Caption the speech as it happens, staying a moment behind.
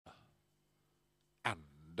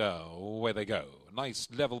away they go. Nice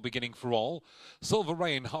level beginning for all. Silver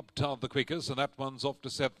Rain hopped out the quickest, and that one's off to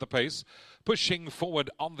set the pace. Pushing forward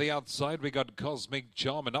on the outside, we got Cosmic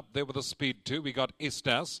Charm, and up there with the speed too, we got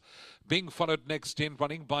Istas. Being followed next in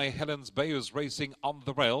running by Helen's Bay, who's racing on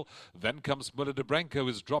the rail. Then comes Muller de Branco,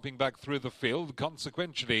 who's dropping back through the field.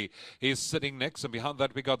 Consequently, he's sitting next, and behind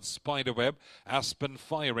that we got Spiderweb, Aspen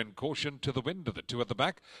Fire, and Caution to the Wind, the two at the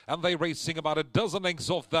back. And they racing about a dozen lengths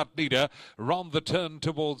off that leader round the turn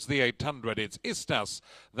towards the 800. It's Istas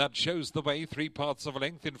that shows the way, 3 parts of a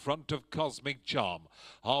length in front of Cosmic Charm.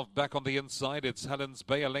 Half back on the inside, it's Helen's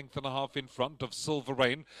Bay, a length and a half in front of Silver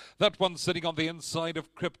Rain. That one sitting on the inside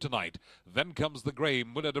of Kryptonite. Then comes the grey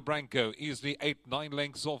Muller de Branco, easily 8-9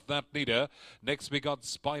 lengths off that leader. Next we got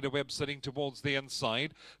Spiderweb sitting towards the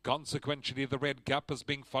inside. Consequently, the red cap is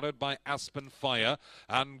being followed by Aspen Fire,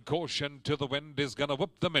 and Caution to the Wind is going to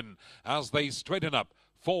whip them in as they straighten up.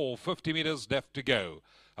 450 metres left to go.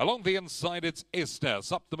 Along the inside, it's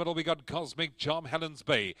Istas. Up the middle, we got Cosmic Charm. Helen's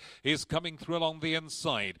Bay is coming through along the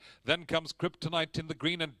inside. Then comes Kryptonite in the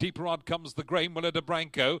green, and deeper out comes the grey Muller de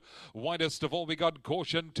Branco. Widest of all, we got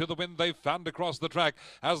Caution to the Wind. They've fanned across the track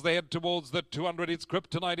as they head towards the 200. It's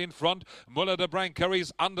Kryptonite in front. Muller de Branco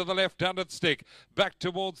is under the left-handed stick. Back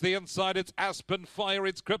towards the inside, it's Aspen Fire.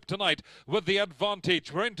 It's Kryptonite with the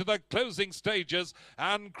advantage. We're into the closing stages,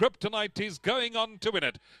 and Kryptonite is going on to win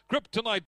it. Kryptonite